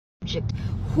subject.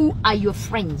 Who are your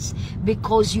friends?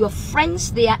 Because your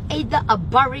friends, they are either a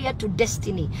barrier to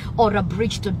destiny or a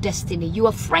bridge to destiny.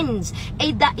 Your friends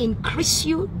either increase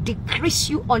you, decrease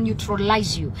you, or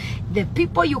neutralize you. The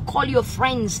people you call your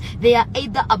friends, they are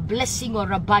either a blessing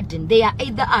or a burden. They are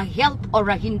either a help or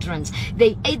a hindrance.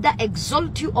 They either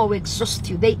exalt you or exhaust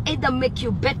you. They either make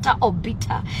you better or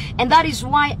bitter. And that is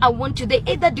why I want you, they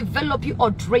either develop you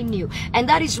or drain you. And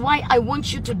that is why I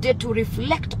want you today to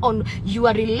reflect on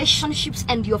your relationships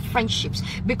and your friendships,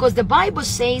 because the Bible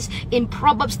says in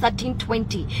Proverbs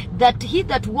 13:20 that he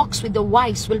that walks with the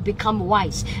wise will become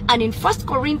wise. And in 1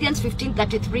 Corinthians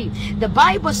 15:33 the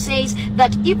Bible says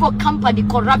that evil company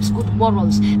corrupts good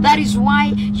morals. That is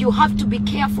why you have to be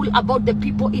careful about the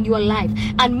people in your life.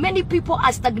 And many people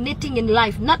are stagnating in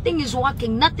life. Nothing is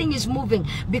working, nothing is moving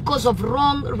because of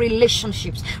wrong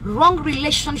relationships. Wrong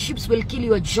relationships will kill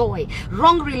your joy.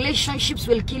 Wrong relationships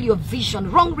will kill your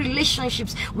vision. Wrong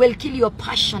relationships will kill your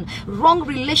passion. Wrong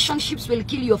relationships will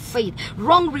kill your faith.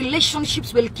 Wrong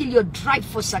relationships will kill your drive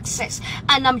for success.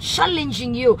 And I'm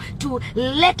challenging you to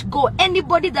let go.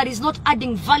 Anybody that is not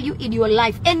adding value in your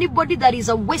life, anybody that is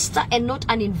a waster and not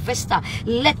an investor,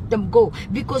 let them go.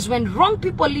 Because when wrong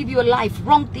people leave your life,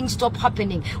 wrong things stop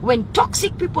happening. When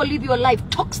toxic people leave your life,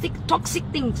 toxic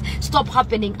things stop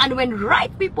happening. And when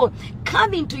right people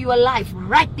come into your life,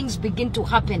 right things begin to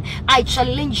happen. I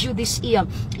challenge you this year,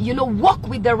 walk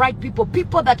with the right people.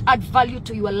 People that add value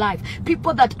to your life,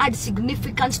 people that add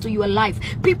significance to your life,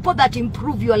 people that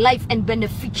improve your life and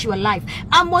benefit your life.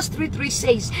 Amos 3:3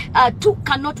 says, two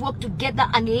cannot work together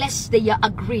unless they are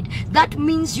agreed. That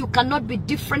means you cannot be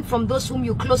different from those whom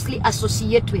you closely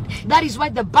associate with. That is why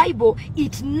the Bible,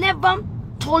 it never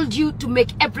told you to make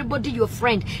everybody your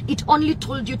friend. It only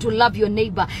told you to love your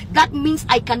neighbor. That means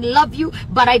I can love you,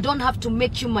 but I don't have to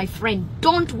make you my friend.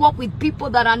 Don't walk with people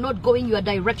that are not going your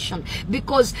direction,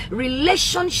 because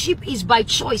relationship is by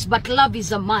choice, but love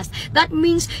is a must. That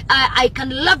means I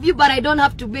can love you, but I don't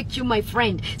have to make you my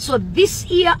friend. So this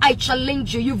year I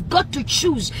challenge you, you've got to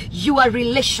choose your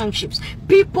relationships.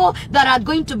 People that are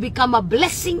going to become a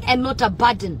blessing and not a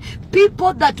burden.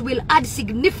 People that will add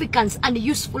significance and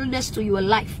usefulness to your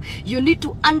life. You need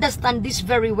to understand this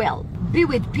very well. Be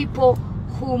with people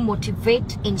who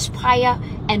motivate, inspire,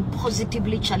 and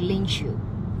positively challenge you.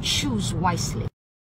 Choose wisely.